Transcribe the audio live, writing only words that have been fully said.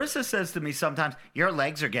Marissa says to me sometimes, your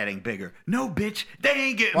legs are getting bigger. No, bitch, they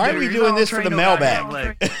ain't getting Why bigger. are we You're doing not this for the training mailbag? no goddamn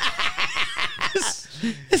leg.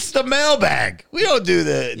 It's the mailbag. We don't do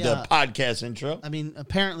the Yeah. podcast intro. I mean,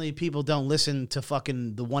 apparently people don't listen to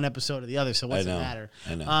fucking the one episode or the other, so what's it know. matter?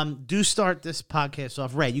 I know. Do start this podcast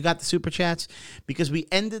off. Ray, you got the super chats? Because we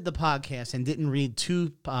ended the podcast and didn't read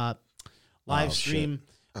two live stream,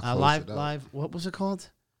 live, what was it called?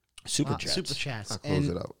 Super chats. Super chats. I close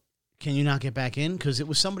it out. Can you not get back in? Because it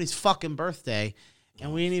was somebody's fucking birthday,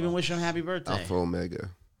 and we didn't even wish him happy birthday. Alpha Omega.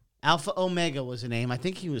 Alpha Omega was the name. I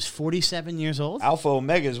think he was 47 years old. Alpha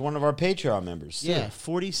Omega is one of our Patreon members. Yeah,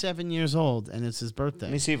 47 years old, and it's his birthday.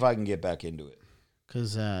 Let me see if I can get back into it.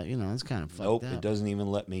 Because, it's kind of fucked Nope, up. it doesn't even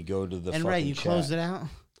let me go to the And fucking Ray, you chat. closed it out?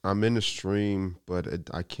 I'm in the stream, but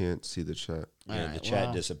I can't see the chat. Yeah, All the right, chat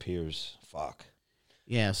well. disappears. Fuck.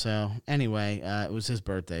 Yeah, so anyway, it was his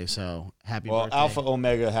birthday, so happy Well, birthday. Alpha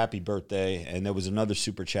Omega, happy birthday. And there was another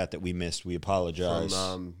super chat that we missed. We apologize.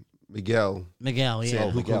 From Miguel. Miguel, yeah. Said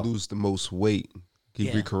who Miguel. could lose the most weight. He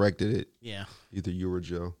Yeah. recorrected it. Yeah. Either you or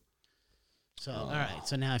Joe. So, all right,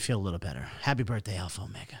 so now I feel a little better. Happy birthday, Alpha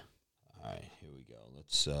Omega. All right, here we go.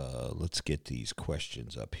 Let's get these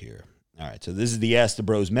questions up here. All right, so this is the Ask the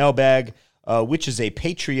Bros mailbag, which is a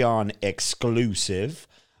Patreon exclusive.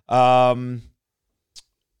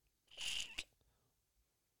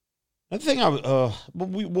 Another thing,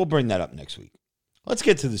 we'll bring that up next week. Let's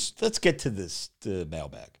get to this. Let's get to the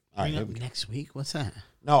mailbag. All right, Bring here up we go. next week? What's that?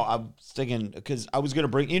 No, I'm thinking because I was going to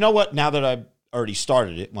bring. You know what? Now that I've already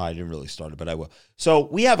started it, well, I didn't really start it, but I will. So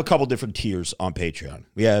we have a couple different tiers on Patreon.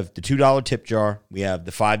 We have the $2 tip jar. We have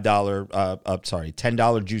the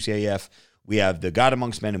 $10 Juicy AF. We have the God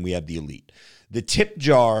Amongst Men, and we have the Elite. The tip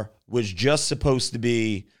jar was just supposed to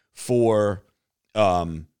be for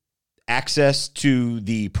access to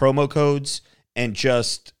the promo codes and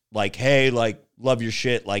just like, hey, like, love your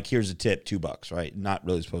shit. Like, here's a tip, $2, right? Not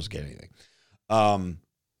really supposed to get anything.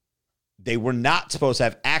 They were not supposed to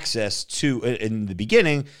have access to, in the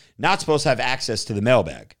beginning, not supposed to have access to the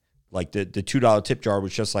mailbag. Like the $2 tip jar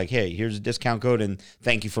was just like, hey, here's a discount code and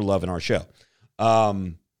thank you for loving our show.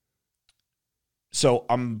 So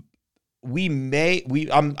I'm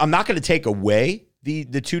not going to take away the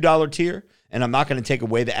 $2 tier, and I'm not going to take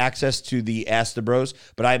away the access to the Ask the Bros,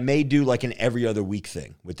 but I may do like an every other week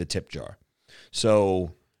thing with the tip jar.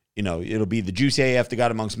 So, it'll be the Juicy AF, the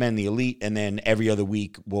God Amongst Men, the Elite, and then every other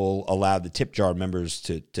week we'll allow the tip jar members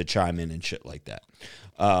to chime in and shit like that.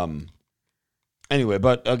 Anyway,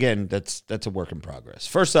 but again, that's a work in progress.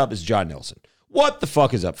 First up is John Nelson. What the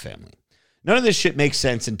fuck is up, family? None of this shit makes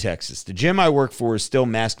sense in Texas. The gym I work for is still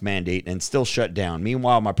mask mandate and still shut down.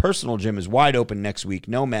 Meanwhile, my personal gym is wide open next week.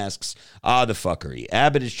 No masks. Ah, the fuckery.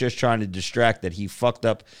 Abbott is just trying to distract that he fucked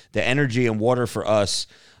up the energy and water for us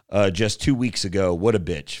just 2 weeks ago. What a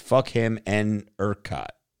bitch. Fuck him and ERCOT.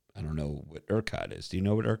 I don't know what ERCOT is. Do you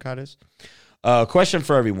know what ERCOT is? Question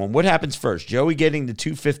for everyone. What happens first? Joey getting the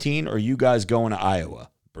 215 or you guys going to Iowa?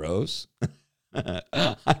 Bros? I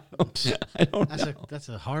don't know. That's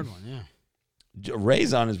a hard one, yeah.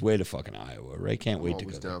 Ray's on his way to fucking Iowa. Ray can't wait to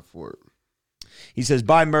go. Always down for it. He says,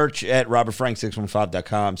 buy merch at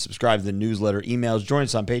robertfrank615.com. Subscribe to the newsletter, emails. Join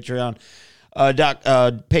us on Patreon.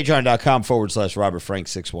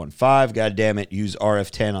 Patreon.com/robertfrank615. God damn it. Use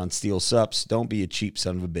RF10 on steel sups. Don't be a cheap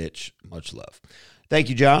son of a bitch. Much love. Thank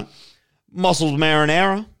you, John. Muscles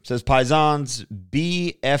Marinara says, Paisans,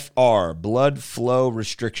 BFR, blood flow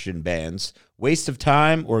restriction bands. Waste of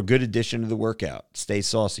time or a good addition to the workout. Stay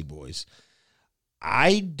saucy, boys.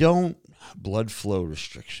 Blood flow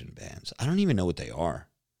restriction bands. I don't even know what they are.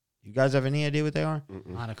 You guys have any idea what they are?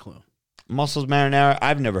 Not a clue. Muscles Marinara,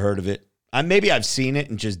 I've never heard of it. Maybe I've seen it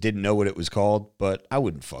and just didn't know what it was called, but I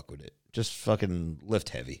wouldn't fuck with it. Just fucking lift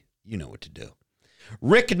heavy. You know what to do.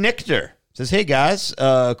 Rick Nichter says, hey guys,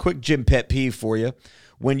 quick gym pet peeve for you.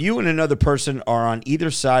 When you and another person are on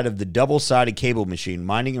either side of the double-sided cable machine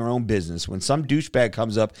minding your own business, when some douchebag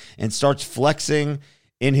comes up and starts flexing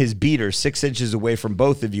in his beater 6 inches away from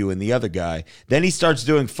both of you and the other guy, then he starts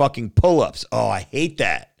doing fucking pull-ups. Oh, I hate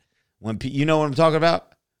that. You know what I'm talking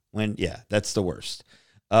about? That's the worst.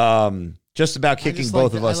 Just about kicking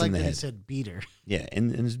both of us in the head. He said beater. Yeah,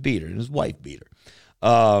 and his beater, and his wife beater.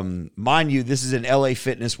 Mind you, this is in LA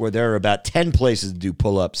Fitness where there are about 10 places to do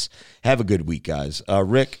pull-ups. Have a good week, guys.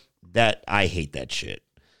 Rick, I hate that shit.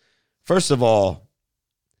 First of all,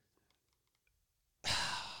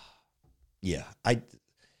 yeah,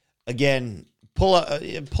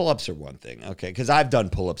 pull-ups are one thing, okay? Because I've done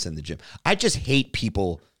pull-ups in the gym. I just hate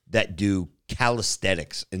people that do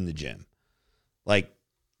calisthenics in the gym. Like,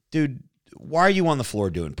 dude, why are you on the floor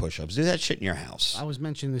doing push-ups? Do that shit in your house. I was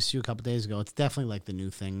mentioning this to you a couple days ago. It's definitely like the new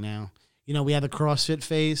thing now. You know, we had the CrossFit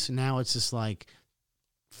phase, and now it's just like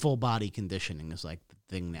full body conditioning is like the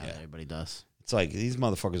thing now that everybody does. It's like these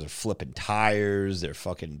motherfuckers are flipping tires. They're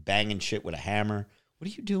fucking banging shit with a hammer. What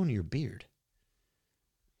are you doing to your beard?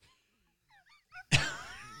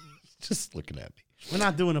 Just looking at me. We're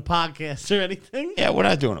not doing a podcast or anything. Yeah, we're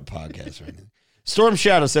not doing a podcast right now. Storm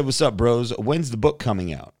Shadow said, "What's up, bros? When's the book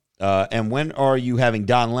coming out? And when are you having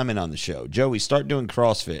Don Lemon on the show? Joey, start doing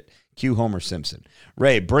CrossFit. Cue Homer Simpson.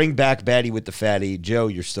 Ray, bring back Batty with the fatty. Joe,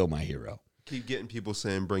 you're still my hero." Keep getting people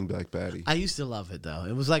saying bring back Batty. I used to love it, though.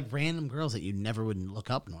 It was like random girls that you never would look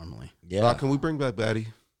up normally. Yeah. Can we bring back Batty?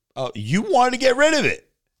 Oh, you wanted to get rid of it?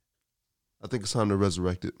 I think it's time to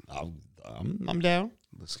resurrect it. I'm down.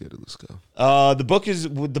 Let's get it. Let's go. The book.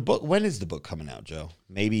 When is the book coming out, Joe?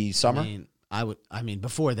 Maybe summer. I mean,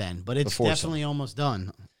 before then, but it's definitely almost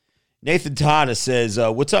done. Nathan Tada says,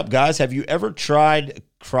 "What's up, guys? Have you ever tried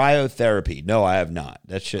cryotherapy?" No, I have not.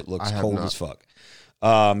 That shit looks cold as fuck.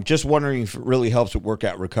 Just wondering if it really helps with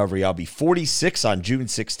workout recovery. I'll be 46 on June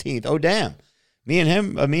 16th. Oh, damn. Me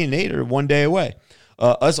and Nate are 1 day away.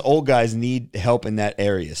 Us old guys need help in that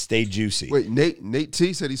area. Stay juicy. Wait, Nate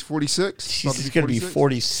T said he's 46? He's going to be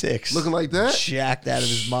 46. Looking like that? Jacked out of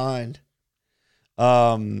his mind.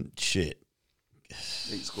 Shit.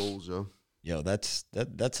 Nate's goals, yo. Yo, that's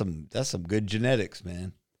some good genetics,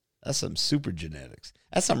 man. That's some super genetics.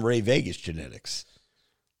 That's some Ray Vegas genetics.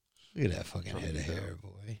 Look at that fucking head of hair,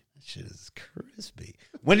 boy. That shit is crispy.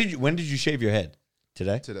 When did you shave your head?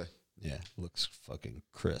 Today? Today. Yeah, looks fucking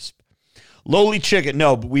crisp. Lowly chicken.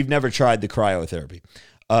 No, but we've never tried the cryotherapy.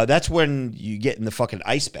 That's when you get in the fucking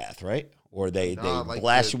ice bath, right? Or they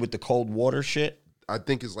blast you with the cold water shit. I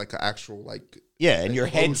think it's like an actual yeah, and your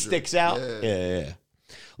head sticks out. Yeah.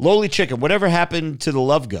 Lowly chicken. Whatever happened to the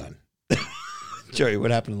love gun? Jerry,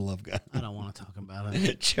 what happened to the love gun? I don't want to talk about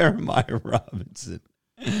it. Jeremiah Robinson.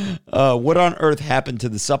 What on earth happened to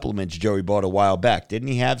the supplements Joey bought a while back? Didn't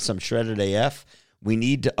he have some shredded AF? We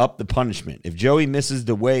need to up the punishment. If Joey misses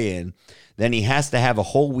the weigh-in, then he has to have a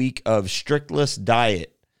whole week of the strictest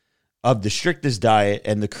diet,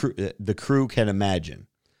 and the crew can imagine.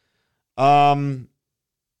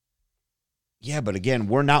 Yeah, but again,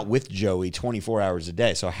 we're not with Joey 24 hours a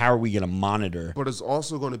day, so how are we going to monitor? But it's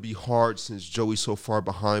also going to be hard since Joey's so far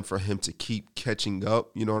behind for him to keep catching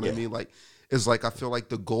up. You know what I mean? It's like I feel like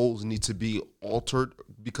the goals need to be altered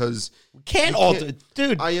because can't alter,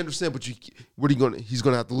 dude. I understand, but he's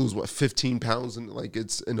gonna have to lose 15 pounds and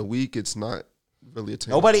it's in a week. It's not really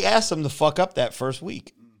attainable. Nobody asked him to fuck up that first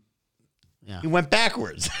week. Yeah, he went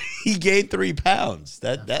backwards. He gained 3 pounds.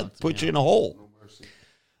 That puts you in a hole.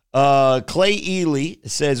 Clay Ely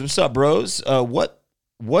says, "What's up, bros?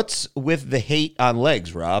 What's with the hate on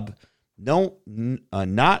legs, Rob? No,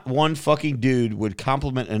 not one fucking dude would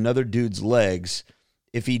compliment another dude's legs.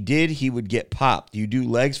 If he did, he would get popped. You do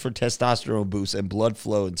legs for testosterone boost and blood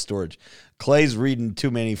flow and storage." Clay's reading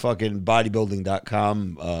too many fucking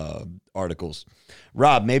bodybuilding.com articles.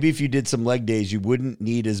 Rob, maybe if you did some leg days, you wouldn't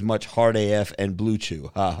need as much hard AF and blue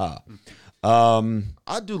chew. Ha ha.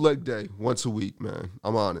 I do leg day once a week, man.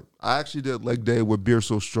 I'm on it. I actually did leg day with Beer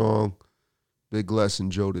So Strong, Big Les,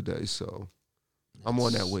 and Joe today, so I'm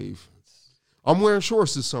on that wave. I'm wearing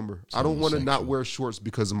shorts this summer. I don't want to not wear shorts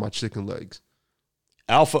because of my chicken legs.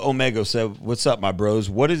 Alpha Omega said, "What's up, my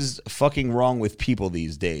bros? What is fucking wrong with people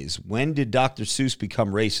these days? When did Dr. Seuss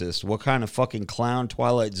become racist? What kind of fucking clown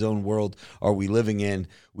Twilight Zone world are we living in?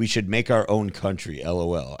 We should make our own country,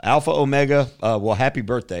 LOL." Alpha Omega, well, happy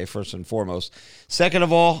birthday, first and foremost. Second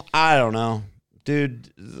of all, I don't know.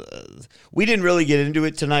 Dude, we didn't really get into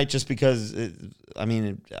it tonight just because,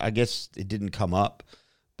 I guess it didn't come up.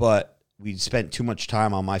 But we spent too much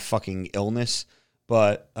time on my fucking illness.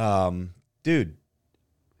 But, dude.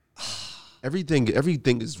 Everything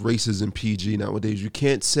is racist and PG nowadays. You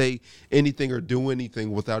can't say anything or do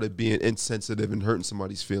anything without it being insensitive and hurting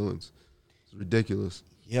somebody's feelings. It's ridiculous.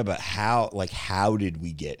 Yeah, but how did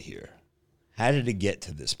we get here? How did it get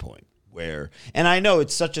to this point? And I know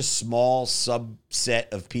it's such a small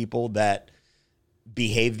subset of people that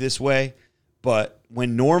behave this way, but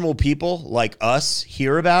when normal people like us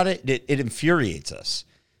hear about it, it infuriates us.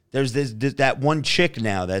 There's that one chick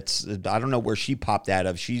now that's, I don't know where she popped out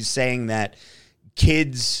of. She's saying that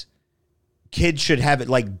kids should have it,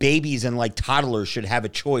 like babies and like toddlers should have a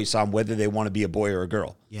choice on whether they want to be a boy or a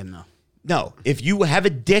girl. Yeah, no. No, if you have a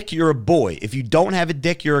dick, you're a boy. If you don't have a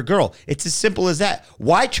dick, you're a girl. It's as simple as that.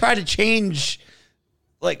 Why try to change?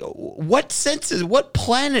 Like, what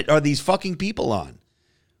planet are these fucking people on?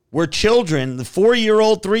 where children, the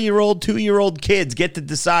 4-year-old, 3-year-old, 2-year-old kids get to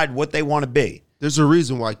decide what they want to be. There's a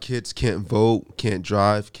reason why kids can't vote, can't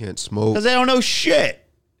drive, can't smoke. Because they don't know shit.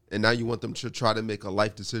 And now you want them to try to make a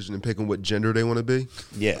life decision and picking what gender they want to be?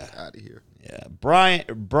 Yeah. Out of here. Yeah.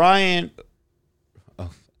 Brian, oh,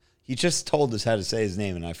 he just told us how to say his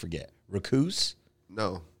name and I forget. Raccoose?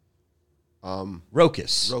 No.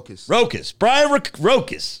 Rokus. Rokus. Brian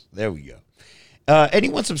Rokus. There we go.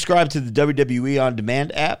 Anyone subscribed to the WWE On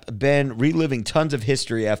Demand app? Been reliving tons of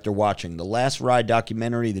history after watching. The Last Ride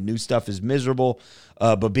documentary, the new stuff is miserable,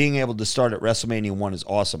 but being able to start at WrestleMania 1 is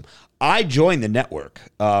awesome. I joined the network.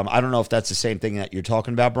 I don't know if that's the same thing that you're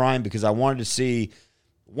talking about, Brian, because I wanted to see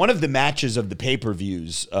one of the matches of the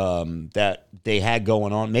pay-per-views that they had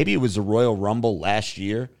going on. Maybe it was the Royal Rumble last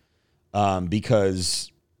year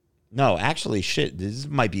because, no, actually, shit, this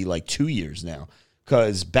might be like 2 years now.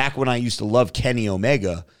 Because back when I used to love Kenny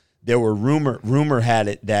Omega, there were rumor had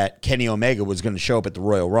it that Kenny Omega was going to show up at the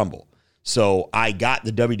Royal Rumble. So I got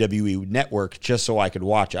the WWE Network just so I could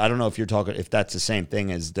watch it. I don't know if that's the same thing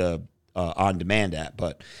as the On Demand app,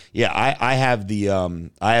 but yeah, I have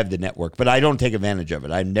the network, but I don't take advantage of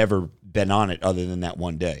it. I've never been on it other than that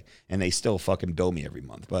one day, and they still fucking bill me every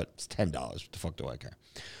month. But it's $10. What the fuck do I care?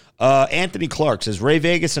 Anthony Clark says, Ray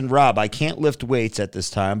Vegas and Rob, I can't lift weights at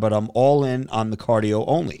this time, but I'm all in on the cardio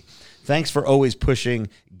only. Thanks for always pushing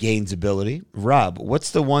Gains ability. Rob,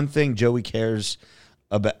 what's the one thing Joey cares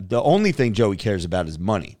about? The only thing Joey cares about is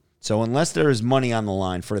money. So unless there is money on the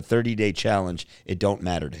line for a 30-day challenge, it don't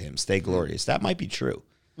matter to him. Stay glorious. That might be true.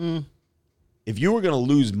 If you were going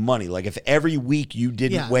to lose money, like if every week you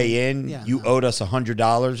didn't weigh in, you owed us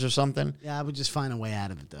 $100 or something. Yeah, I would just find a way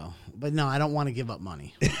out of it, though. But no, I don't want to give up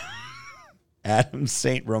money. Adam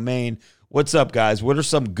St. Romain, what's up, guys? What are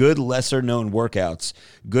some good, lesser-known workouts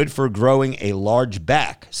good for growing a large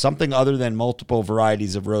back? Something other than multiple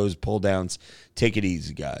varieties of rows, pull-downs. Take it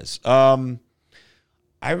easy, guys. I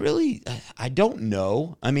don't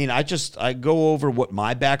know. I mean, I go over what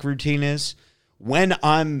my back routine is. When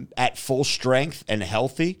I'm at full strength and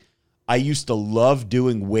healthy, I used to love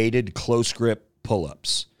doing weighted close grip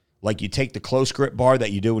pull-ups. Like you take the close grip bar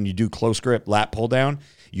that you do when you do close grip lat pull down,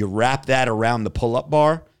 you wrap that around the pull-up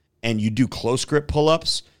bar, and you do close grip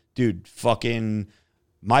pull-ups. Dude, fucking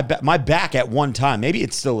my back at one time, maybe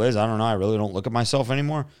it still is, I don't know, I really don't look at myself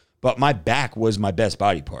anymore, but my back was my best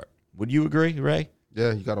body part. Would you agree, Ray?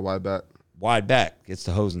 Yeah, you got a wide back. Wide back gets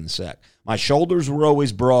the hose in the sack. My shoulders were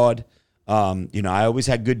always broad. I always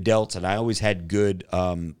had good delts, and I always had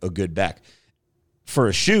a good back. For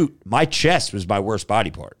a shoot, my chest was my worst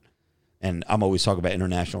body part. And I'm always talking about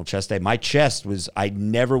International Chest Day. My chest I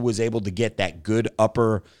never was able to get that good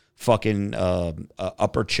upper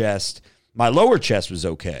chest. My lower chest was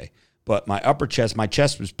okay, but my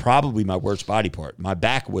chest was probably my worst body part. My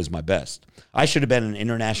back was my best. I should have been an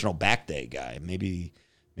International Back Day guy. Maybe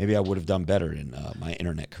I would have done better in my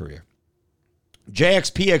internet career.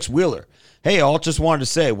 JXPX Wheeler. Hey, all, just wanted to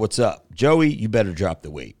say, what's up? Joey, you better drop the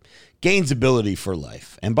weight. Gains ability for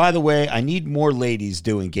life. And by the way, I need more ladies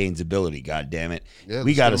doing gains ability, goddammit. Yeah,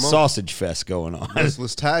 we got a sausage fest going on.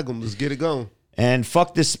 Let's tag them. Let's get it going. And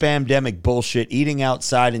fuck this spamdemic bullshit. Eating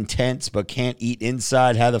outside in tents but can't eat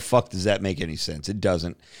inside. How the fuck does that make any sense? It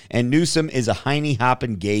doesn't. And Newsom is a hiney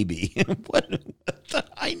hoppin' gaby. What the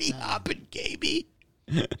hiney hoppin' gaby?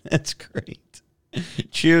 That's great.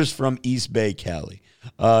 Cheers from East Bay, Cali.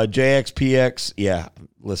 JXPX, yeah,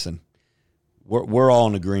 listen, we're all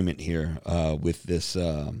in agreement here with this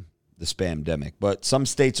the spamdemic, but some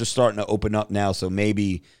states are starting to open up now, so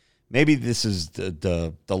maybe this is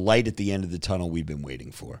the light at the end of the tunnel we've been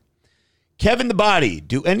waiting for. Kevin the Body,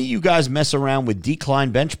 do any of you guys mess around with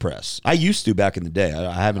decline bench press? I used to back in the day.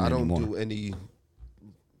 I haven't anymore. I don't do any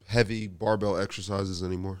heavy barbell exercises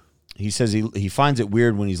anymore. He says he finds it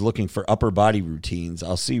weird when he's looking for upper body routines.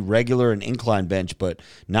 I'll see regular and incline bench, but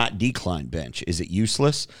not decline bench. Is it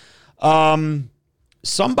useless?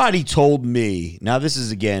 Somebody told me, now this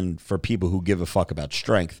is again for people who give a fuck about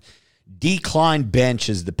strength, decline bench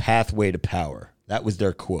is the pathway to power. That was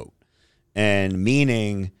their quote. And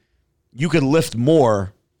meaning you could lift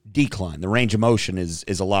more decline. The range of motion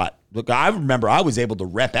is a lot. Look, I remember I was able to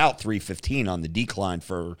rep out 315 on the decline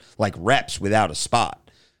for like reps without a spot.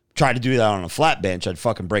 Try to do that on a flat bench, I'd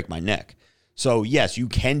fucking break my neck. So, yes, you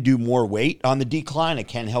can do more weight on the decline. It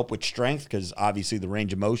can help with strength because obviously the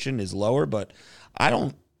range of motion is lower, but I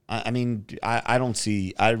really don't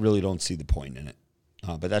see the point in it.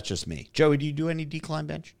 But that's just me. Joey, do you do any decline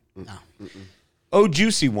bench? No. Oh,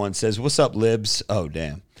 Juicy One says, what's up, Libs? Oh,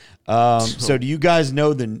 damn. So do you guys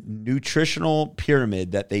know the nutritional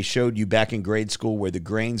pyramid that they showed you back in grade school where the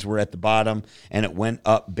grains were at the bottom and it went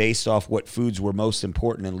up based off what foods were most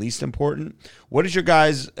important and least important? What is your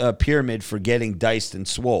guys' pyramid for getting diced and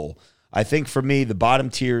swole? I think for me, the bottom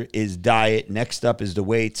tier is diet. Next up is the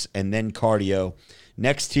weights and then cardio.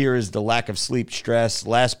 Next tier is the lack of sleep, stress.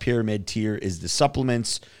 Last pyramid tier is the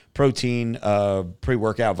supplements, protein,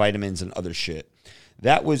 pre-workout, vitamins, and other shit.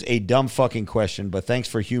 That was a dumb fucking question, but thanks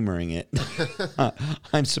for humoring it.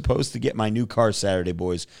 I'm supposed to get my new car Saturday,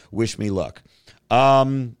 boys. Wish me luck.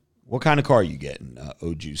 What kind of car are you getting,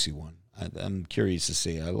 Oh Juicy One? I'm curious to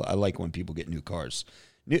see. I like when people get new cars.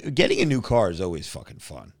 Getting a new car is always fucking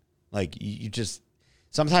fun. Like, you just...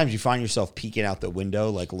 Sometimes you find yourself peeking out the window,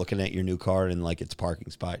 like looking at your new car in like its parking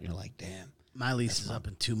spot, and you're like, damn. My lease is up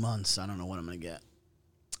in 2 months. I don't know what I'm going to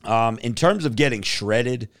get. In terms of getting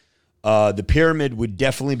shredded... the pyramid would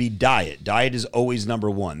definitely be diet. Diet is always number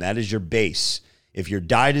one. That is your base. If your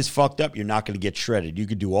diet is fucked up, you're not going to get shredded. You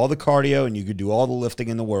could do all the cardio and you could do all the lifting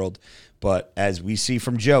in the world, but as we see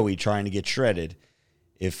from Joey trying to get shredded,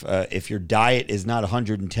 if your diet is not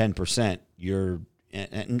 110%, you're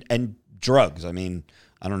and drugs. I mean,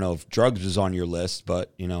 I don't know if drugs is on your list,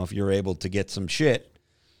 but you know, if you're able to get some shit,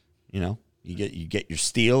 you know. You get your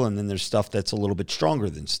steel, and then there's stuff that's a little bit stronger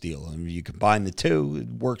than steel. I mean, you combine the two, it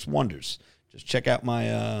works wonders. Just check out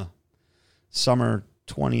my summer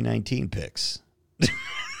 2019 picks.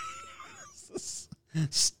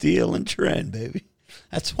 Steel and trend, baby.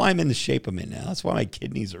 That's why I'm in the shape I'm in now. That's why my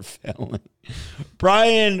kidneys are failing.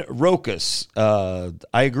 Brian Rokas,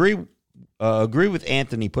 I agree with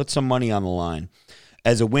Anthony. Put some money on the line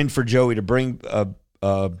as a win for Joey to bring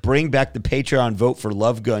back the Patreon vote for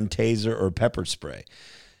Love Gun, Taser, or Pepper Spray.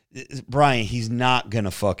 Brian, he's not going to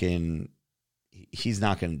do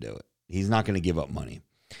it. He's not going to give up money.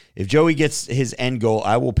 If Joey gets his end goal,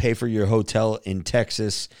 I will pay for your hotel in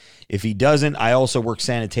Texas. If he doesn't, I also work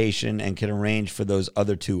sanitation and can arrange for those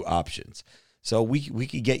other two options. So we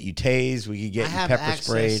could get you tased. We could get you pepper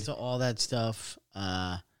sprayed. I have access to all that stuff.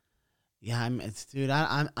 Yeah,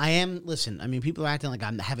 I am. Listen, I mean, people are acting like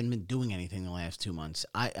I haven't been doing anything the last 2 months.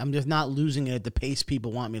 I'm just not losing it at the pace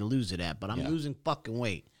people want me to lose it at, but I'm losing fucking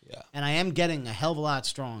weight. Yeah. And I am getting a hell of a lot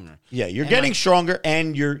stronger. Yeah, you're getting stronger,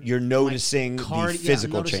 and you're noticing the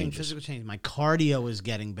physical changes. My cardio is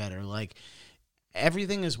getting better. Like,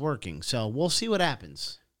 everything is working. So we'll see what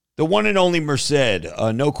happens. The one and only Merced.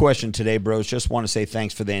 No question today, bros. Just want to say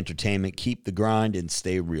thanks for the entertainment. Keep the grind and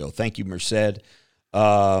stay real. Thank you, Merced.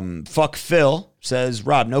 Fuck Phil says,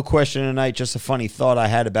 Rob, no question tonight, just a funny thought I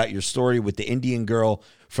had about your story with the Indian girl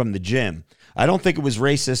from the gym. I don't think it was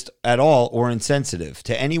racist at all or insensitive.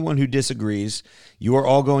 To anyone who disagrees, you are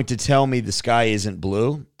all going to tell me the sky isn't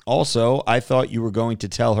blue. Also, I thought you were going to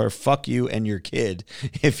tell her, fuck you and your kid.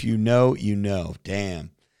 If you know, you know.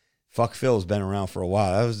 Damn. Fuck Phil's been around for a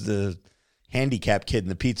while. That was the handicapped kid in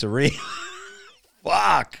the pizzeria.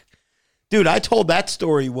 Fuck. Dude, I told that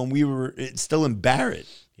story when we were still in Barrett.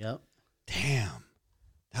 Yep. Damn.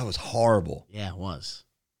 That was horrible. Yeah, it was.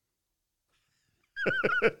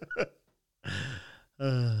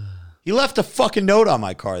 He left a fucking note on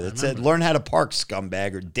my car that said, learn how to park,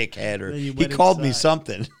 scumbag or dickhead. Or he called me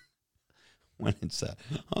something. Went inside.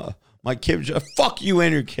 My kid, fuck you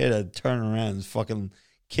and your kid. I'd turn around. This fucking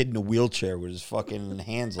kid in a wheelchair with his fucking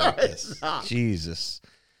hands like this. Jesus.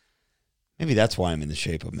 Maybe that's why I'm in the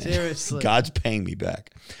shape I'm in. Seriously. God's paying me back.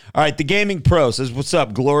 All right, the Gaming Pro says, what's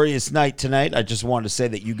up? Glorious night tonight. I just wanted to say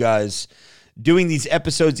that you guys doing these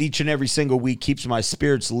episodes each and every single week keeps my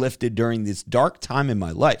spirits lifted during this dark time in my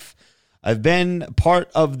life. I've been part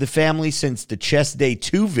of the family since the Chess Day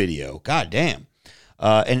 2 video. God damn.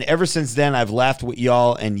 And ever since then, I've laughed with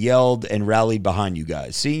y'all and yelled and rallied behind you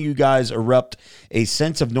guys. Seeing you guys erupt a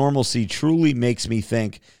sense of normalcy truly makes me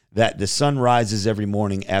think that the sun rises every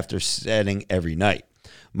morning after setting every night.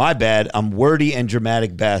 My bad, I'm wordy and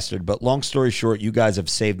dramatic bastard, but long story short, you guys have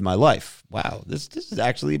saved my life. Wow, this is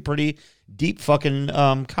actually a pretty deep fucking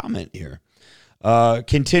comment here.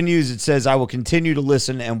 Continues, it says, I will continue to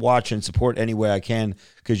listen and watch and support any way I can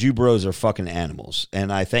because you bros are fucking animals,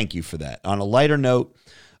 and I thank you for that. On a lighter note,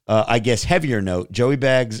 I guess heavier note, Joey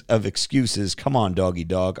Bags of excuses. Come on, doggy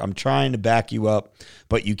dog. I'm trying to back you up,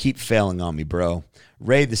 but you keep failing on me, bro.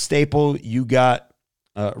 Ray, the staple you got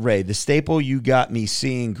me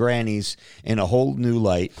seeing grannies in a whole new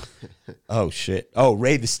light. Oh, shit. Oh,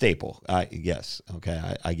 Ray the staple. Yes.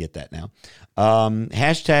 Okay, I get that now.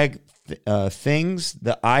 Hashtag things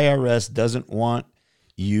the IRS doesn't want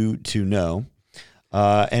you to know.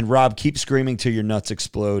 And Rob, keep screaming till your nuts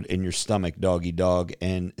explode in your stomach, doggy dog,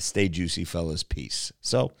 and stay juicy, fellas. Peace.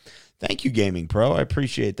 So Thank you, Gaming Pro. I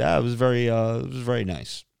appreciate that. It was very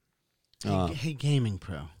nice. Hey, Gaming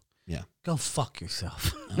Pro. Yeah. Go fuck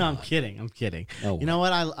yourself. No, I'm kidding. No You know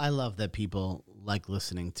what? I love that people like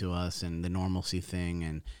listening to us and the normalcy thing.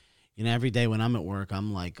 And, every day when I'm at work,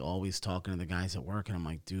 I'm like always talking to the guys at work. And I'm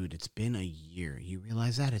like, dude, it's been a year. You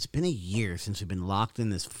realize that? It's been a year since we've been locked in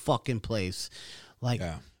this fucking place. Like,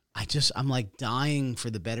 Yeah. I'm like dying for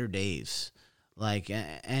the better days. Like,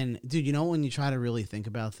 and dude, when you try to really think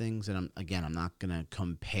about things, and I'm not going to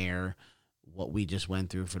compare what we just went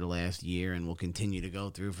through for the last year and will continue to go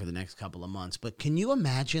through for the next couple of months. But can you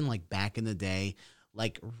imagine, like, back in the day,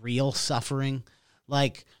 like, real suffering?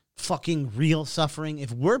 Like, fucking real suffering?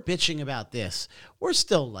 If we're bitching about this, we're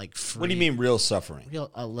still, like, free. What do you mean real suffering?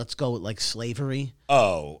 Real, let's go with, like, slavery.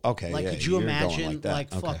 Oh, okay. Like, yeah, could you you're going imagine, that.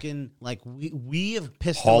 like, Okay. fucking, like, we have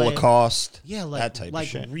pissed away. Holocaust. Yeah, like, that type like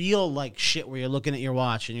of shit. real, like, shit where you're looking at your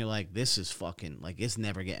watch and you're like, this is fucking, like, it's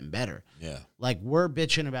never getting better. Yeah. Like, we're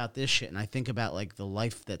bitching about this shit, and I think about, like, the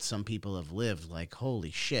life that some people have lived. Like,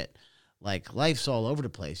 holy shit. Like, life's all over the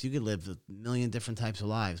place. You could live a million different types of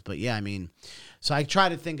lives. But, yeah, I mean, so I try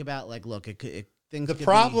to think about, like, look, things The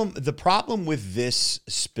could problem with this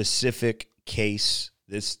specific case,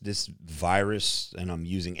 this virus, and I'm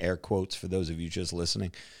using air quotes for those of you just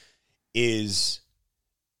listening, is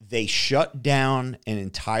they shut down an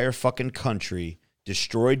entire fucking country,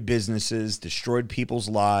 destroyed businesses, destroyed people's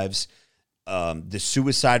lives. The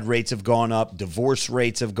suicide rates have gone up. Divorce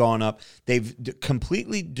rates have gone up. They've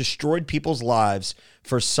completely destroyed people's lives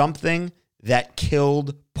for something that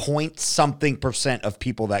killed .something% of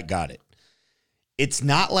people that got it. It's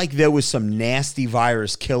not like there was some nasty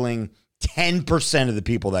virus killing 10% of the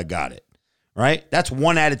people that got it, right? That's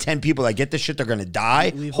 1 out of 10 people that get this shit. They're going to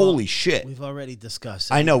die. Holy shit. We've already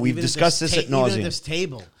discussed it. I know. We've Even discussed this at nauseam. Even at this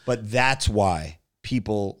table. But that's why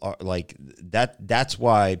people are like that. That's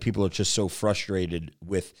why people are just so frustrated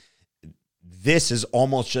with this is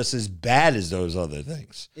almost just as bad as those other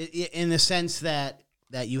things. In the sense that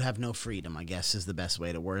you have no freedom, I guess, is the best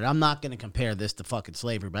way to word it. I'm not going to compare this to fucking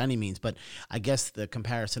slavery by any means, but I guess the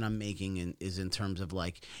comparison I'm making is in terms of,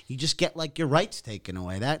 like, you just get, like, your rights taken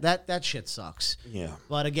away. That shit sucks. Yeah.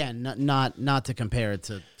 But again, not to compare it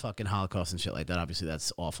to fucking Holocaust and shit like that. Obviously,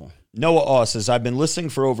 that's awful. Noah Aw says, I've been listening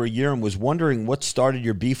for over a year and was wondering what started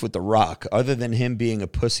your beef with The Rock, other than him being a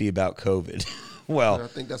pussy about COVID. Well, I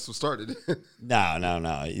think that's what started it.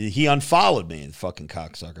 No. He unfollowed me, the fucking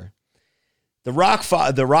cocksucker. The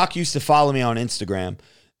Rock used to follow me on Instagram,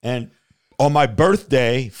 and on my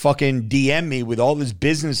birthday, fucking DM me with all this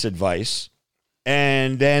business advice,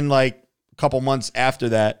 and then, like, a couple months after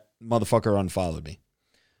that, motherfucker unfollowed me,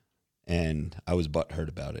 and I was butthurt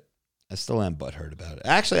about it. I still am butthurt about it.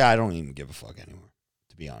 Actually, I don't even give a fuck anymore,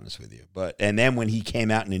 to be honest with you. And then when he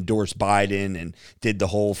came out and endorsed Biden and did the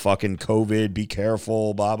whole fucking COVID, be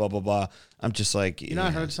careful, blah, blah, blah, blah, I'm just like...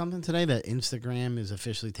 I heard something today that Instagram is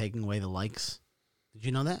officially taking away the likes. Did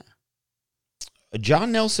you know that?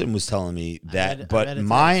 John Nelson was telling me that, I but read it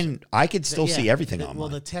mine, I could still see everything on Well,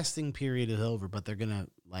 mine. the testing period is over, but they're going to,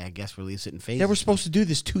 like, I guess, release it in phases. They were supposed to do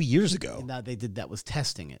this 2 years ago. No, they did. That was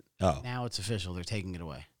testing it. Oh. Now it's official. They're taking it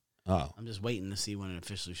away. Oh. I'm just waiting to see when it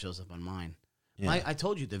officially shows up on mine. Yeah. I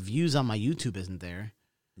told you, the views on my YouTube isn't there.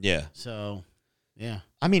 Yeah. So, yeah.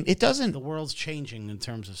 I mean, it doesn't... The world's changing in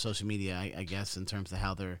terms of social media, I guess, in terms of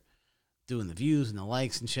how they're doing the views and the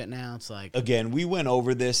likes and shit now. It's like... Again, we went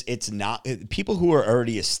over this. It's not... People who are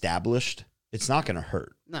already established, it's not going to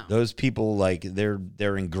hurt. No. Those people, like,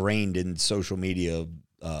 they're ingrained in social media.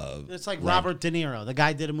 It's like Robert De Niro. The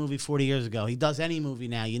guy did a movie 40 years ago. He does any movie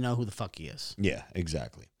now, you know who the fuck he is. Yeah,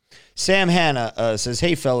 exactly. Sam Hanna says,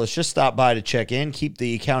 hey, fellas, just stop by to check in. Keep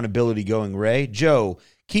the accountability going, Ray. Joe,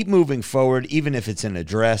 keep moving forward, even if it's an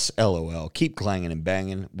address. LOL. Keep clanging and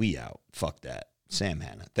banging. We out. Fuck that. Sam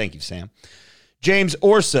Hanna. Thank you, Sam. James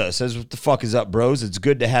Orsa says, what the fuck is up, bros? It's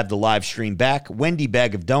good to have the live stream back. Wendy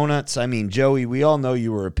Bag of Donuts. I mean, Joey, we all know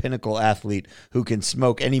you were a pinnacle athlete who can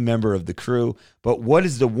smoke any member of the crew. But what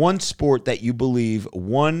is the one sport that you believe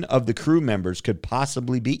one of the crew members could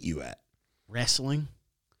possibly beat you at? Wrestling?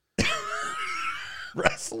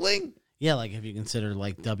 Wrestling? Yeah, like if you consider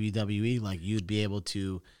like WWE, like you'd be able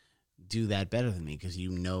to do that better than me because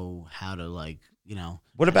you know how to, like, you know.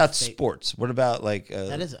 What about sports? What about like...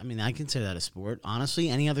 that is, I mean, I consider that a sport. Honestly,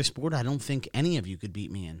 any other sport, I don't think any of you could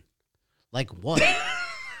beat me in. Like what?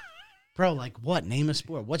 Bro, like what? Name a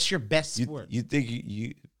sport. What's your best sport? You think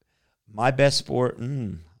you my best sport?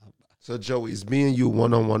 So, Joey, it's me and you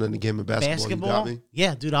one-on-one in the game of basketball. You got me?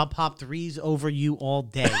 Yeah, dude, I'll pop threes over you all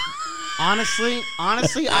day. Honestly,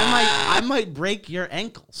 I might break your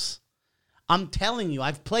ankles. I'm telling you,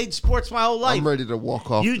 I've played sports my whole life. I'm ready to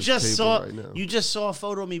walk off You this just table saw right now. you just saw a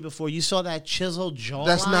photo of me before. You saw that chiseled jawline.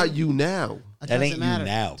 That's not you now. It That doesn't ain't you matter.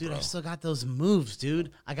 now, dude. bro. I still got those moves,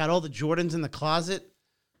 dude. I got all the Jordans in the closet,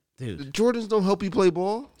 The dude. Jordans don't help you play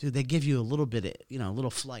ball. Dude, they give you a little bit of, a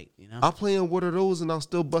little flight, I'll play in what are those and I'll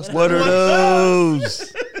still bust. What are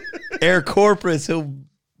those? Air Corpus, he'll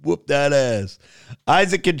whoop that ass.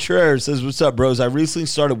 Isaac Contreras says, what's up, bros? I recently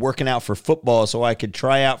started working out for football so I could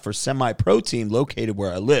try out for semi-pro team located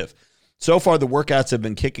where I live. So far, the workouts have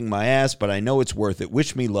been kicking my ass, but I know it's worth it.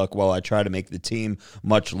 Wish me luck while I try to make the team.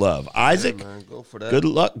 Much love. Isaac, Man, go for that. good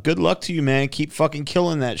luck. Good luck to you, man. Keep fucking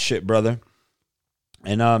killing that shit, brother.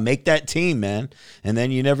 And make that team, man. And then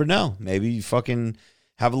you never know. Maybe you fucking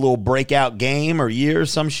have a little breakout game or year or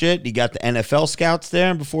some shit. You got the NFL scouts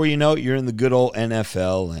there, and before you know it, you're in the good old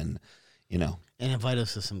NFL. And, and invite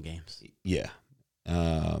us to some games. yeah,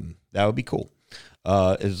 that would be cool.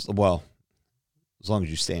 As long as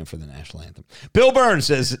you stand for the national anthem. Bill Burns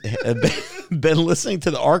says, been listening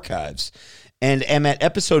to the archives and am at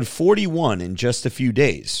episode 41 in just a few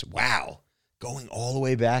days. Wow. Going all the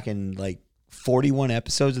way back in like 41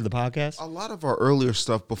 episodes of the podcast. A lot of our earlier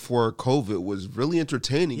stuff before COVID was really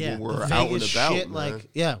entertaining Yeah, when we were the out and Vegas about, shit,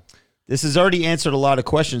 man. This has already answered a lot of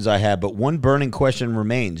questions I had, but one burning question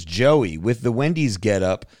remains. Joey, with the Wendy's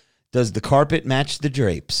getup, does the carpet match the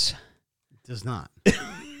drapes? Does not.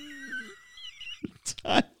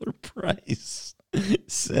 Tyler Price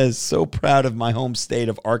says, so proud of my home state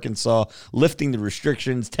of Arkansas lifting the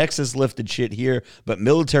restrictions. Texas lifted shit here, but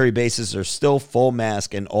military bases are still full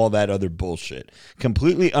mask and all that other bullshit.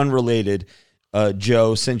 Completely unrelated,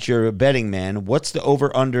 Joe, since you're a betting man, what's the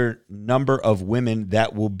over-under number of women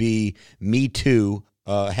that will be Me Too,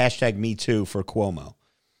 hashtag Me Too for Cuomo?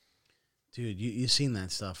 Dude, you've seen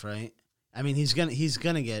that stuff, right? I mean, he's gonna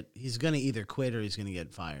either quit or he's gonna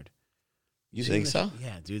get fired. You Seen think this- so?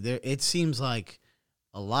 Yeah, dude. It seems like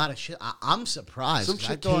a lot of shit. I'm surprised. Some 'cause I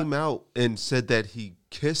chick thought- came out and said that he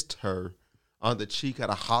kissed her on the cheek at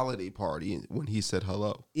a holiday party when he said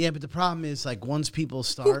hello. Yeah, but the problem is, like, once people Who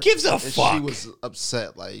start, gives a And fuck? she was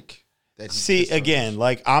upset, like that. He See, kissed her. again,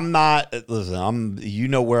 like I'm not, listen, you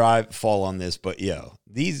know where I fall on this, but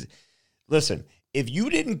listen, if you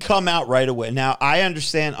didn't come out right away, now I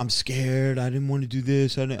understand I'm scared. I didn't want to do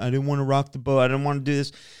this. I didn't want to rock the boat. I didn't want to do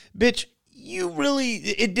this. Bitch,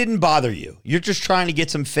 it didn't bother you. You're just trying to get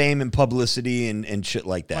some fame and publicity and shit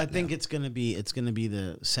like that. I think it's gonna be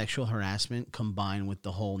the sexual harassment combined with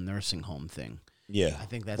the whole nursing home thing. yeah. I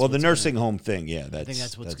think that's well, the what's nursing gonna- home thing. Yeah, I think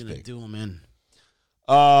that's what's gonna big. do him in.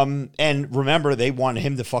 And remember, they wanted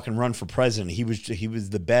him to fucking run for president. He was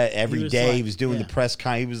the bet every He was day. like- He was doing yeah. the press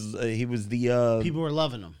con. He was the People were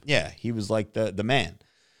loving him. yeah. He was like the man.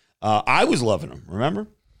 I was loving him. Remember,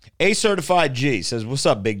 A Certified G says, "What's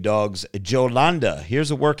up, big dogs? Jolanda, here's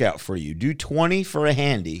a workout for you. Do 20 for a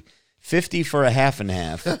handy, 50 for a half and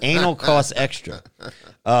half. Anal costs extra.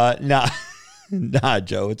 Nah,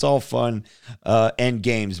 Joe. It's all fun and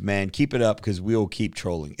games, man. Keep it up because we'll keep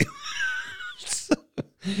trolling you."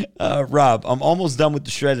 Rob, I'm almost done with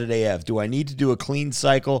the shredded AF. Do I need to do a clean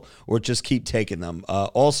cycle or just keep taking them?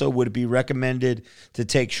 Also, would it be recommended to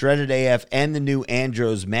take shredded AF and the new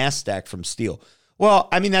Andros mass stack from Steel? Well,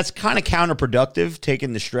 I mean, that's kind of counterproductive,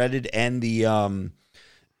 taking the shredded and the and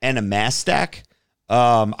a mass stack.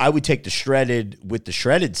 I would take the shredded with the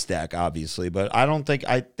shredded stack, obviously, but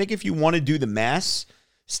I think if you want to do the mass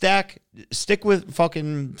stack, stick with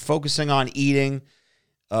fucking focusing on eating.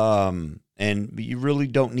 And you really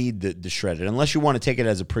don't need the shredded unless you want to take it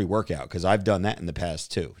as a pre-workout, because I've done that in the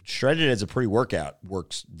past too. Shredded as a pre-workout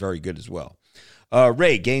works very good as well.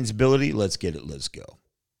 Ray, gains ability. Let's get it. Let's go.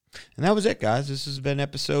 And that was it, guys. This has been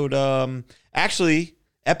episode,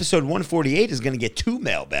 episode 148 is going to get 2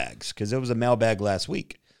 mailbags because there was a mailbag last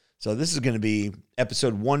week. So this is going to be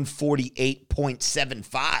episode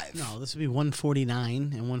 148.75. No, this would be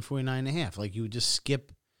 149 and 149.5. Like, you would just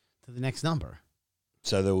skip to the next number.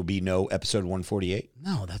 So there will be no episode 148?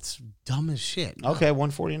 No, that's dumb as shit. No. Okay,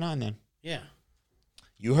 149 then. Yeah.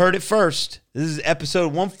 You heard it first. This is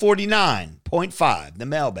episode 149.5, the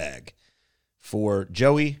mailbag. For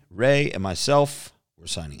Joey, Ray, and myself, we're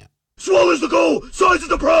signing out. Swallows the goal, size is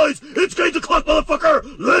the prize. It's game to clock,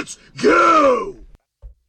 motherfucker. Let's go.